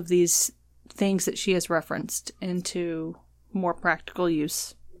lots of these things that she has referenced into more practical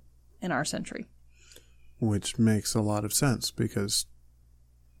use in our century. Which makes a lot of sense because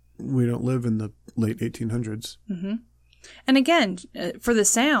we don't live in the late 1800s. Mm-hmm. And again, for the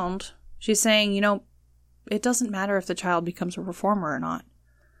sound, she's saying, it doesn't matter if the child becomes a performer or not.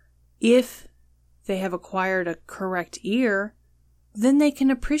 If they have acquired a correct ear, then they can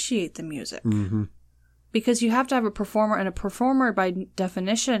appreciate the music. Mm-hmm. Because you have to have a performer, and a performer by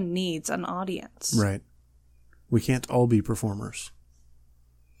definition needs an audience. Right. We can't all be performers.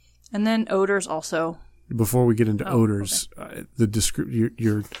 And then odors also. Before we get into odors, okay.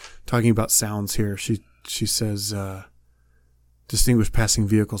 You're talking about sounds here. She says, distinguish passing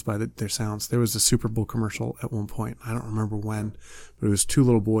vehicles by their sounds. There was a Super Bowl commercial at one point. I don't remember when, but it was two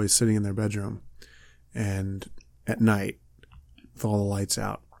little boys sitting in their bedroom, and at night, with all the lights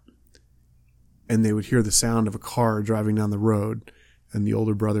out, and they would hear the sound of a car driving down the road, and the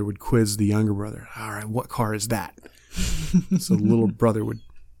older brother would quiz the younger brother. All right, what car is that? So the little brother would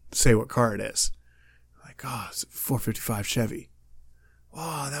say what car it is. Like, it's a 455 Chevy.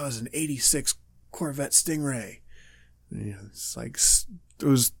 Oh, that was an 86 Corvette Stingray. It's like, it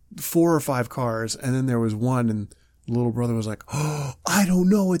was 4 or 5 cars, and then there was one, and the little brother was like, oh, I don't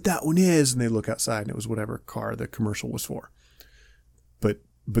know what that one is. And they look outside, and it was whatever car the commercial was for.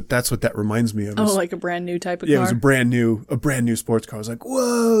 But that's what that reminds me of. Like a brand new type of car? Yeah, it was a brand new sports car. I was like,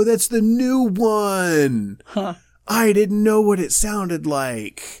 whoa, that's the new one. Huh. I didn't know what it sounded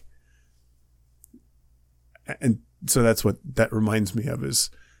like. And so that's what that reminds me of, is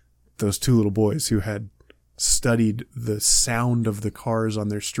those two little boys who had studied the sound of the cars on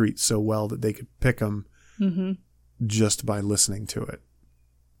their street so well that they could pick them just by listening to it.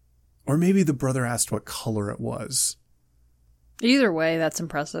 Or maybe the brother asked what color it was. Either way, that's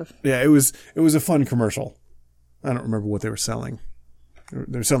impressive. Yeah, it was a fun commercial. I don't remember what they were selling.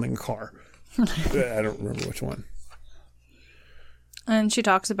 They're selling a car. I don't remember which one. And she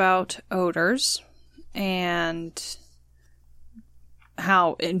talks about odors and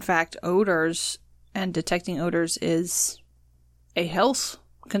how, in fact, odors and detecting odors is a health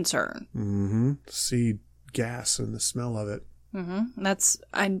concern. Mm-hmm. See gas and the smell of it.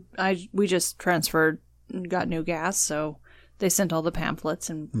 Mm-hmm. We just transferred and got new gas, so they sent all the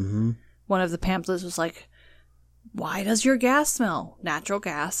pamphlets, and one of the pamphlets was like, why does your gas smell? Natural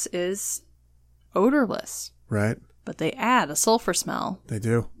gas is odorless. Right. But they add a sulfur smell. They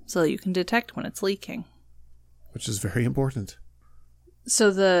do. So you can detect when it's leaking. Which is very important. So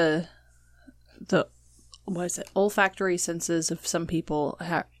the olfactory senses of some people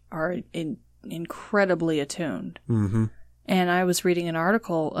are incredibly attuned. Mm-hmm. And I was reading an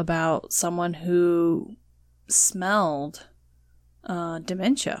article about someone who smelled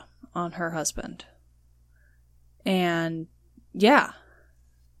dementia on her husband. And yeah,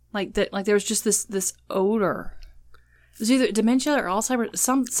 like there was just this odor. It was either dementia or Alzheimer's,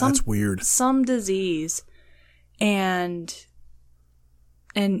 some that's weird. Some disease, and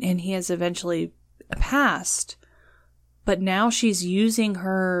he has eventually passed. But now she's using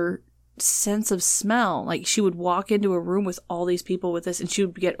her sense of smell. Like, she would walk into a room with all these people with this, and she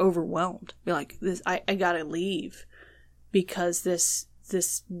would get overwhelmed. Be like, "This, I gotta leave," because this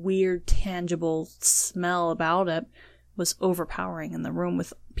weird tangible smell about it was overpowering in the room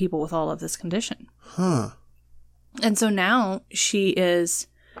with people with all of this condition. Huh. And so now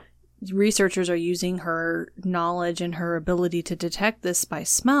researchers are using her knowledge and her ability to detect this by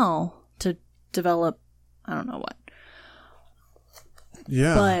smell to develop, I don't know what.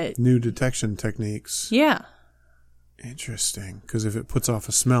 Yeah. But, new detection techniques. Yeah. Interesting. Because if it puts off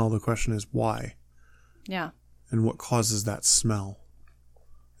a smell, the question is why? Yeah. And what causes that smell?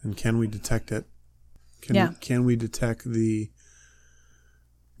 And can we detect it? Can we detect the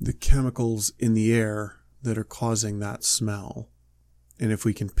chemicals in the air that are causing that smell? And if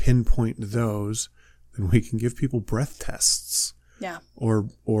we can pinpoint those, then we can give people breath tests. Yeah.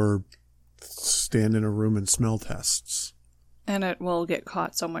 Or stand in a room and smell tests. And it will get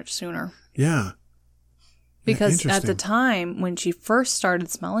caught so much sooner. Yeah. Because at the time when she first started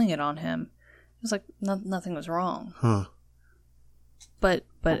smelling it on him, it was like nothing was wrong. Huh. But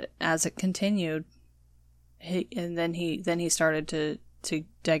as it continued, he started to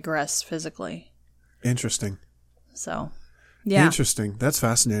digress physically. Interesting. So, yeah. Interesting. That's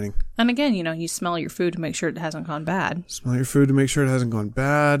fascinating. And again, you smell your food to make sure it hasn't gone bad. Smell your food to make sure it hasn't gone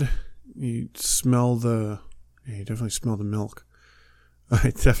bad. You smell you definitely smell the milk.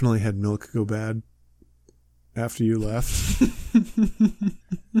 I definitely had milk go bad after you left.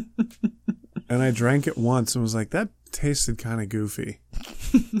 And I drank it once and was like, that tasted kind of goofy.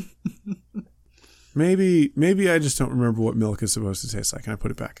 Maybe I just don't remember what milk is supposed to taste like, and I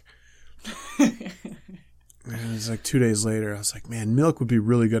put it back. And it was like 2 days later, I was like, man, milk would be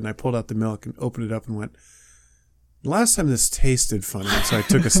really good. And I pulled out the milk and opened it up and went, last time this tasted funny. So I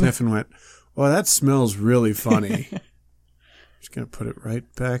took a sniff and went, well, that smells really funny. Just going to put it right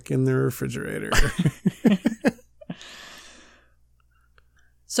back in the refrigerator.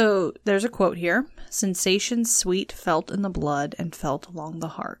 So there's a quote here. Sensations sweet felt in the blood and felt along the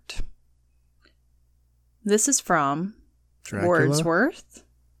heart. This is from Dracula? Wordsworth.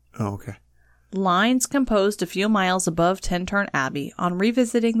 Oh, okay. Lines composed a few miles above Tintern Abbey on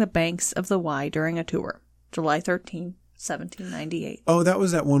revisiting the banks of the Wye during a tour. July 13, 1798. Oh, that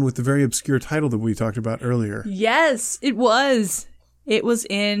was that one with the very obscure title that we talked about earlier. Yes, it was. It was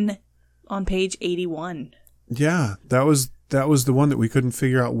on page 81. Yeah, that was the one that we couldn't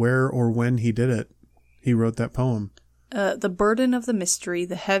figure out where or when he did it. He wrote that poem. The burden of the mystery,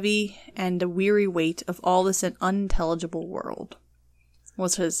 the heavy and the weary weight of all this unintelligible world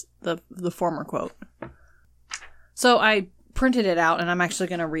was the former quote. So I printed it out, and I'm actually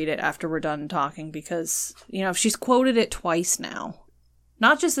going to read it after we're done talking because, she's quoted it twice now.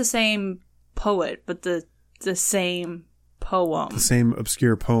 Not just the same poet, but the same poem. The same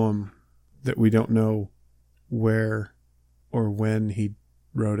obscure poem that we don't know where or when he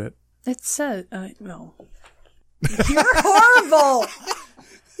wrote it. It says, no. You're horrible!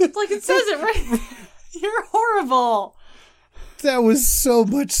 Like it says it right. You're horrible. That was so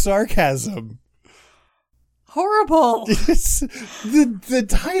much sarcasm. Horrible. The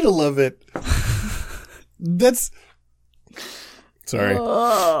title of it. That's... Sorry.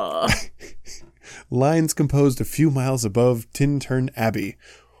 Lines composed a few miles above Tintern Abbey.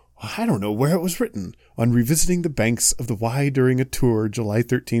 I don't know where it was written. On revisiting the banks of the Wye during a tour, July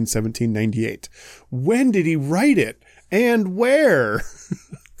 13, 1798. When did he write it? And where?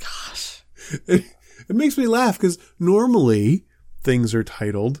 Gosh. It makes me laugh because normally things are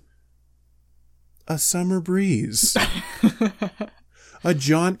titled A Summer Breeze. A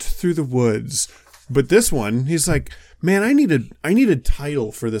Jaunt Through the Woods. But this one, he's like, man, I need a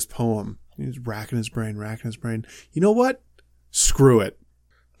title for this poem. He's racking his brain. You know what? Screw it.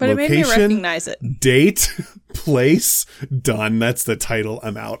 But Location, it made me recognize it. Date, place, done. That's the title.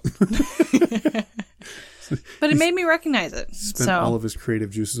 I'm out. But it made me recognize it. Spent all of his creative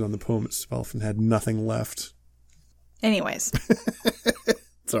juices on the poem itself and had nothing left. Anyways.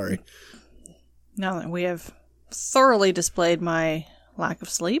 Sorry. Now that we have thoroughly displayed my lack of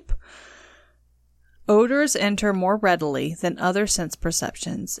sleep, odors enter more readily than other sense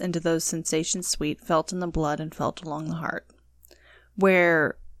perceptions into those sensations sweet felt in the blood and felt along the heart.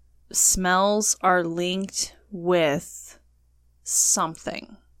 Where smells are linked with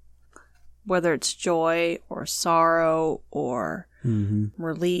something, whether it's joy or sorrow or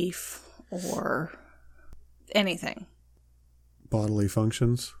relief or anything. Bodily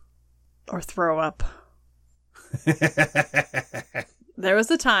functions. Or throw up. There was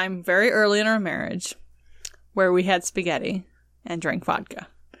a time very early in our marriage where we had spaghetti and drank vodka.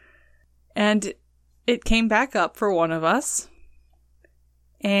 And it came back up for one of us.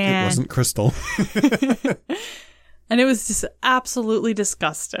 And it wasn't Crystal. And it was just absolutely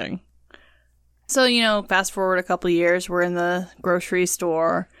disgusting. So, fast forward a couple of years, we're in the grocery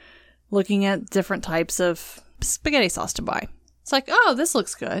store looking at different types of spaghetti sauce to buy. It's like, oh, this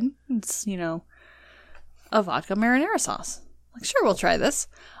looks good. It's, a vodka marinara sauce. Like, sure, we'll try this.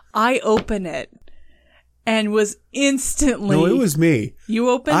 I open it and was instantly... No, it was me. You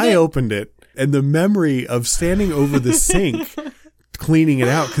opened it? I opened it. And the memory of standing over the sink, cleaning it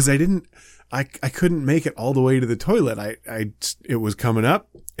out, because I couldn't make it all the way to the toilet. It was coming up,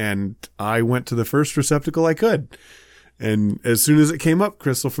 and I went to the first receptacle I could. And as soon as it came up,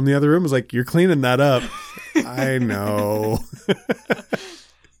 Crystal from the other room was like, "You're cleaning that up." I know.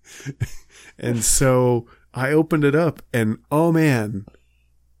 And so I opened it up, and oh man,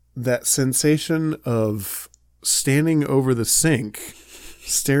 that sensation of standing over the sink,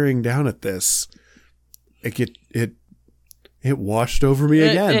 staring down at this, it washed over me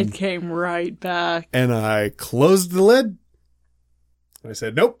again. It came right back. And I closed the lid. I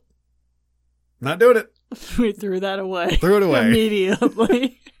said, nope, not doing it. We threw that away. Threw it away.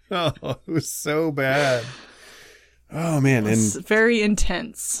 Immediately. Oh, it was so bad. Oh, man. It's very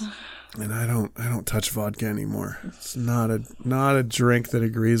intense. And I don't touch vodka anymore. It's not a drink that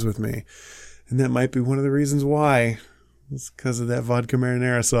agrees with me. And that might be one of the reasons why. It's because of that vodka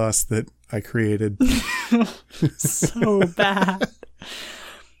marinara sauce that I created. So bad.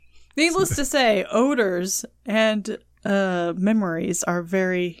 Needless to say, odors and memories are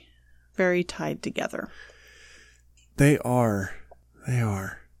very, very tied together. They are.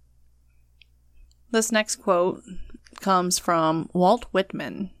 This next quote comes from Walt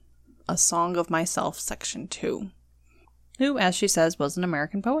Whitman, A Song of Myself, Section 2, who, as she says, was an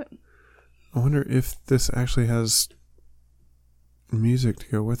American poet. I wonder if this actually has music to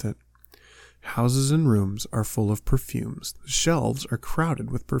go with it. Houses and rooms are full of perfumes. The shelves are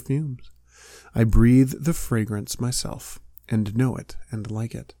crowded with perfumes. I breathe the fragrance myself, and know it and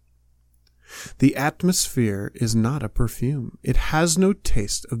like it. The atmosphere is not a perfume. It has no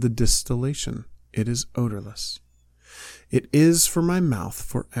taste of the distillation. It is odorless. It is for my mouth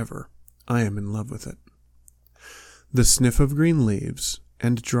forever. I am in love with it. The sniff of green leaves,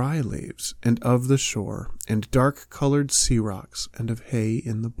 and dry leaves, and of the shore, and dark-colored sea rocks, and of hay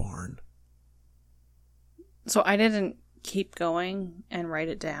in the barn. So I didn't keep going and write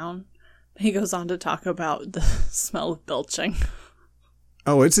it down. He goes on to talk about the smell of belching.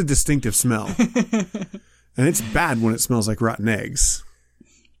 Oh, it's a distinctive smell. And it's bad when it smells like rotten eggs.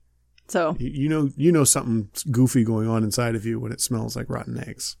 So You know something's goofy going on inside of you when it smells like rotten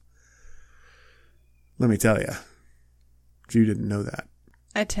eggs. Let me tell you. If you didn't know that.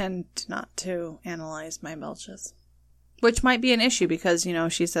 I tend not to analyze my belches. Which might be an issue because,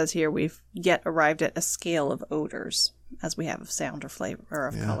 she says here we've yet arrived at a scale of odors as we have of sound or flavor or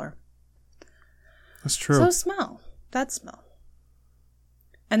of color. That's true. So smell. That smell.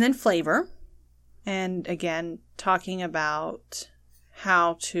 And then flavor. And again, talking about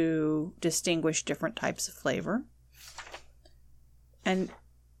how to distinguish different types of flavor. And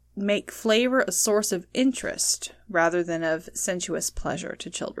make flavor a source of interest rather than of sensuous pleasure to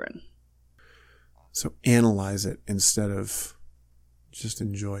children. So analyze it instead of just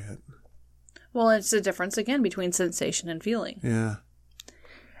enjoy it. Well, it's a difference, again, between sensation and feeling. Yeah.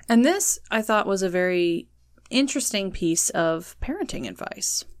 And this, I thought, was a very interesting piece of parenting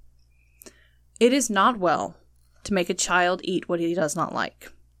advice. It is not well to make a child eat what he does not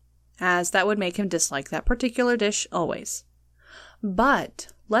like, as that would make him dislike that particular dish always. But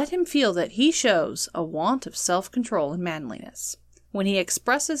let him feel that he shows a want of self-control and manliness when he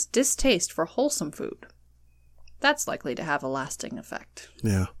expresses distaste for wholesome food. That's likely to have a lasting effect.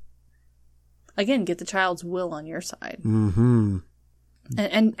 Yeah. Again, get the child's will on your side. Mm-hmm.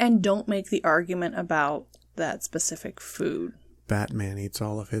 And don't make the argument about that specific food. Batman eats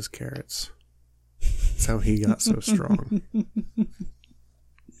all of his carrots. That's how he got so strong.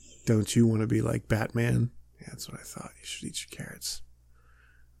 Don't you want to be like Batman? Yeah, that's what I thought. You should eat your carrots.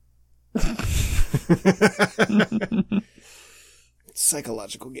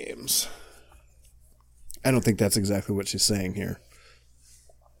 Psychological games. I don't think that's exactly what she's saying here.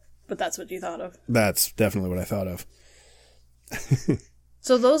 But that's what you thought of. That's definitely what I thought of.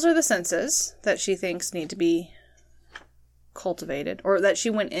 So those are the senses that she thinks need to be cultivated, or that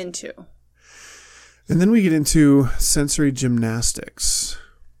she went into. And then we get into sensory gymnastics.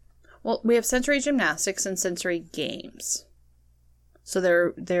 Well, we have sensory gymnastics and sensory games. So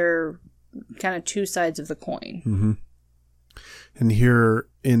they're kind of two sides of the coin. Mm-hmm. And here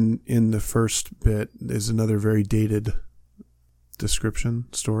in the first bit is another very dated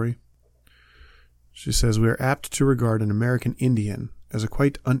story. She says, we are apt to regard an American Indian as a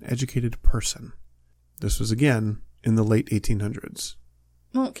quite uneducated person. This was again in the late 1800s.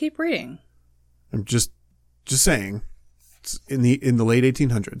 Well, keep reading. I'm just saying, it's in the late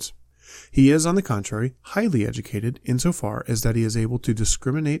 1800s. He is, on the contrary, highly educated insofar as that he is able to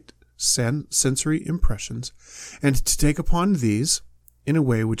discriminate sensory impressions and to take upon these in a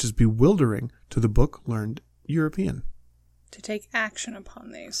way which is bewildering to the book-learned European. To take action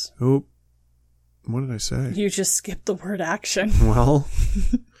upon these. Oh, what did I say? You just skipped the word action. Well,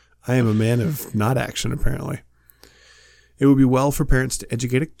 I am a man of not action, apparently. It would be well for parents to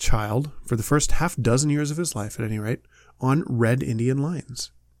educate a child for the first half dozen years of his life, at any rate, on red Indian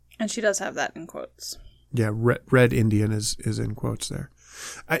lines. And she does have that in quotes. Yeah, red Indian is in quotes there.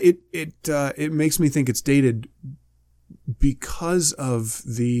 It makes me think it's dated because of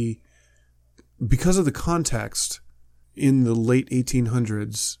the context in the late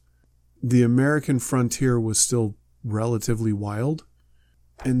 1800s, the American frontier was still relatively wild,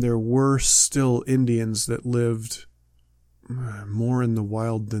 and there were still Indians that lived more in the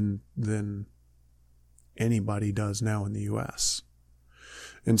wild than anybody does now in the U.S.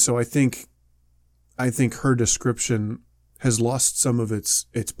 And so I think her description has lost some of its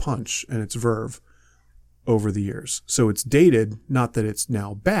punch and its verve over the years. So it's dated, not that it's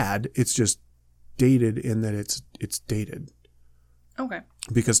now bad, it's just dated in that it's dated. Okay.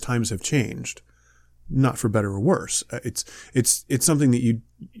 Because times have changed, not for better or worse. It's something that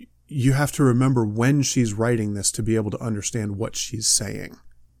you have to remember when she's writing this to be able to understand what she's saying.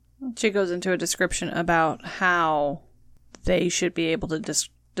 She goes into a description about how they should be able to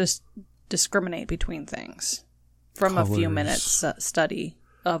discriminate between things from Colors. a few minutes study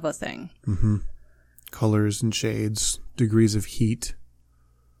of a thing. Mm-hmm. Colors and shades, degrees of heat.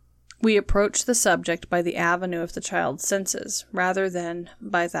 We approach the subject by the avenue of the child's senses, rather than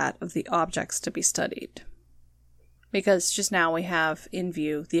by that of the objects to be studied. Because just now we have in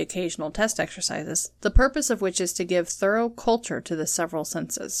view the occasional test exercises, the purpose of which is to give thorough culture to the several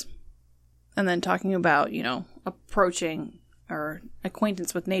senses. And then talking about, approaching or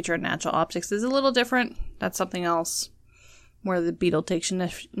acquaintance with nature and natural objects is a little different. That's something else, where the beetle takes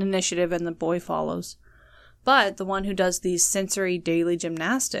initiative and the boy follows. But the one who does these sensory daily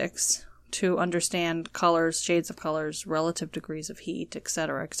gymnastics to understand colors, shades of colors, relative degrees of heat,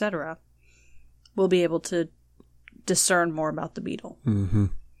 etc., will be able to discern more about the beetle. Mm-hmm.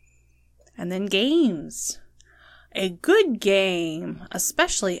 And then games. A good game,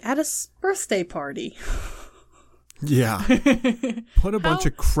 especially at a birthday party. Yeah. Put a bunch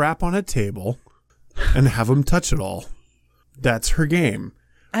of crap on a table and have them touch it all. That's her game.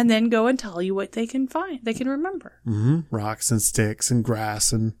 And then go and tell you what they can find. They can remember. Mm-hmm. Rocks and sticks and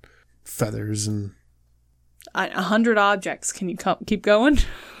grass and feathers and 100 objects. Can you keep going?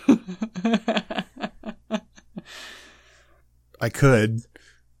 I could.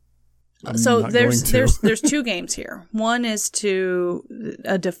 So there's two games here. One is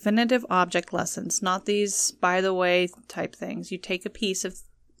a definitive object lessons, not these by the way type things. You take a piece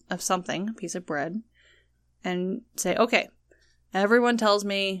of something, a piece of bread, and say, okay, everyone tells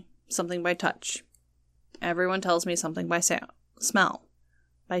me something by touch. Everyone tells me something by smell,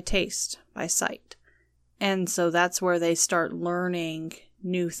 by taste, by sight. And so that's where they start learning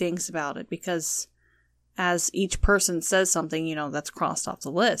new things about it, because as each person says something, that's crossed off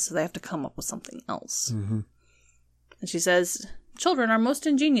the list, so they have to come up with something else. Mm-hmm. And she says, children are most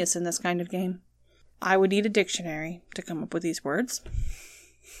ingenious in this kind of game. I would need a dictionary to come up with these words.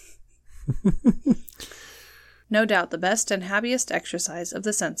 No doubt the best and happiest exercise of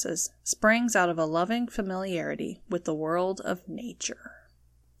the senses springs out of a loving familiarity with the world of nature.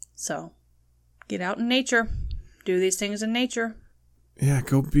 So, get out in nature. Do these things in nature. Yeah,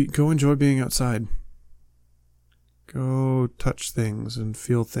 go enjoy being outside. Go touch things and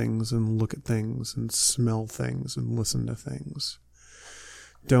feel things and look at things and smell things and listen to things.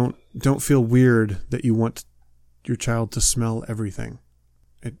 Don't feel weird that you want your child to smell everything.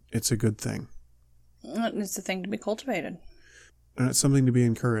 It's a good thing. It's a thing to be cultivated. And it's something to be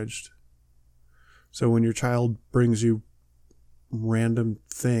encouraged. So when your child brings you random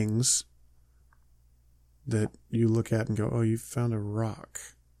things that you look at and go, oh, you found a rock,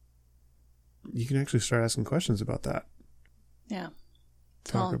 you can actually start asking questions about that. Yeah.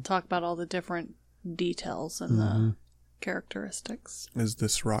 Talk about all the different details and the characteristics. Is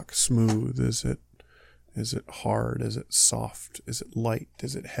this rock smooth? Is it hard? Is it soft? Is it light?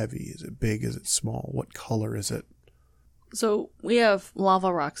 Is it heavy? Is it big? Is it small? What color is it? So we have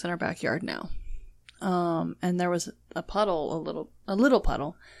lava rocks in our backyard now. And there was a puddle, a little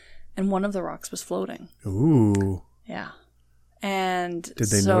puddle, and one of the rocks was floating. Ooh. Yeah. And did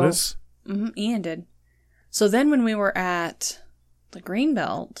they notice? Ian did. So then when we were at the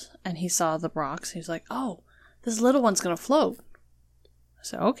Greenbelt and he saw the rocks, he was like, oh, this little one's going to float. I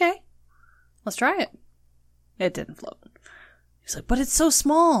said, okay, let's try it. It didn't float. He's like, but it's so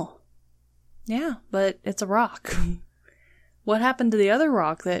small. Yeah, but it's a rock. What happened to the other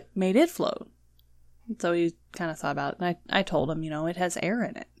rock that made it float? So he kind of thought about it, and I told him, it has air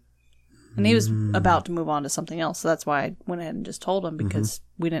in it. And he was about to move on to something else, so that's why I went ahead and just told him, because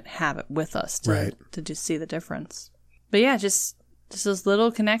we didn't have it with us to just see the difference. But yeah, just those little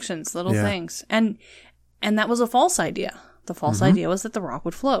connections, little things. And that was a false idea. The false idea was that the rock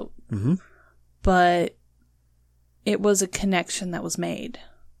would float. Mm-hmm. But it was a connection that was made.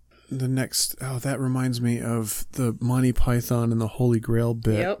 That reminds me of the Monty Python and the Holy Grail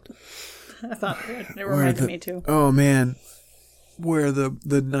bit. Yep. I thought it reminded me too. Oh man, where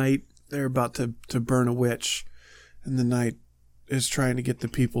the knight, they're about to burn a witch, and the knight is trying to get the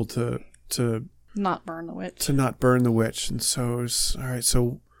people to not burn the witch. To not burn the witch, and so it's all right.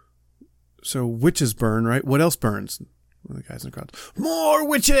 So witches burn, right? What else burns? One of the guys in the crowd, more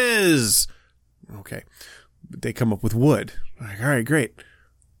witches. Okay, they come up with wood. Like, all right, great.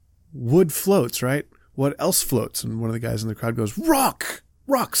 Wood floats, right? What else floats? And one of the guys in the crowd goes,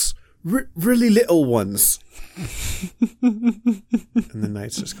 rocks, really little ones. And the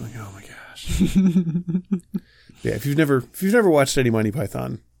knight's just going, oh my gosh. Yeah, if you've never watched any Monty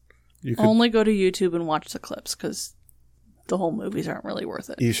Python, you could only go to YouTube and watch the clips because the whole movies aren't really worth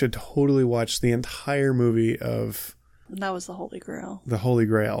it. You should totally watch the entire movie of. That was the Holy Grail. The Holy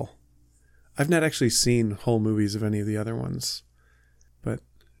Grail. I've not actually seen whole movies of any of the other ones, but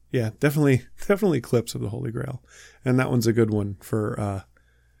yeah, definitely clips of the Holy Grail, and that one's a good one for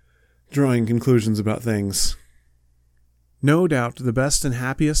drawing conclusions about things. No doubt the best and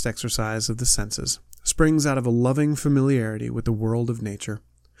happiest exercise of the senses springs out of a loving familiarity with the world of nature,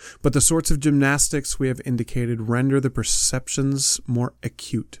 but the sorts of gymnastics we have indicated render the perceptions more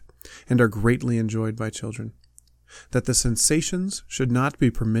acute and are greatly enjoyed by children. That the sensations should not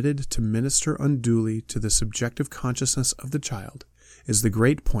be permitted to minister unduly to the subjective consciousness of the child is the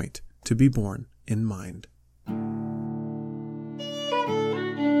great point to be borne in mind.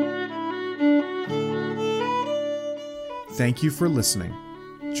 Thank you for listening.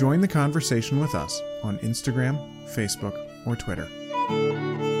 Join the conversation with us on Instagram, Facebook, or Twitter.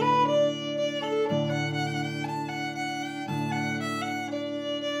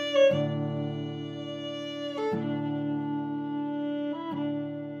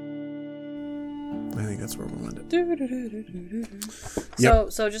 I think that's where we want it.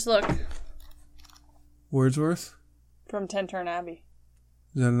 Yep. So just look. Wordsworth? From Tintern Abbey.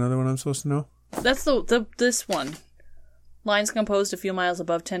 Is that another one I'm supposed to know? That's this one. Lines composed a few miles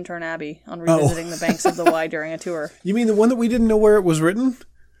above Tintern Abbey on revisiting the banks of the Wye during a tour. You mean the one that we didn't know where it was written?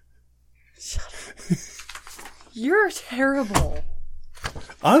 Shut up. You're terrible.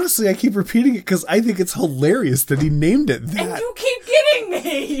 Honestly, I keep repeating it because I think it's hilarious that he named it that. And you keep getting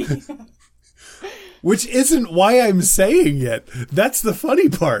me! Which isn't why I'm saying it. That's the funny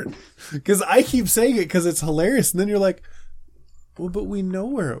part. Because I keep saying it because it's hilarious. And then you're like, well, but we know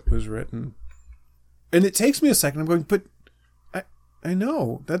where it was written. And it takes me a second. I'm going, but I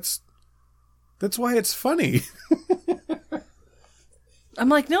know. That's why it's funny. I'm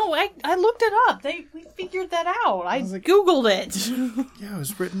like, no, I looked it up. We figured that out. I Googled it. Yeah, it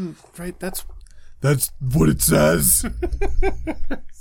was written right. That's what it says.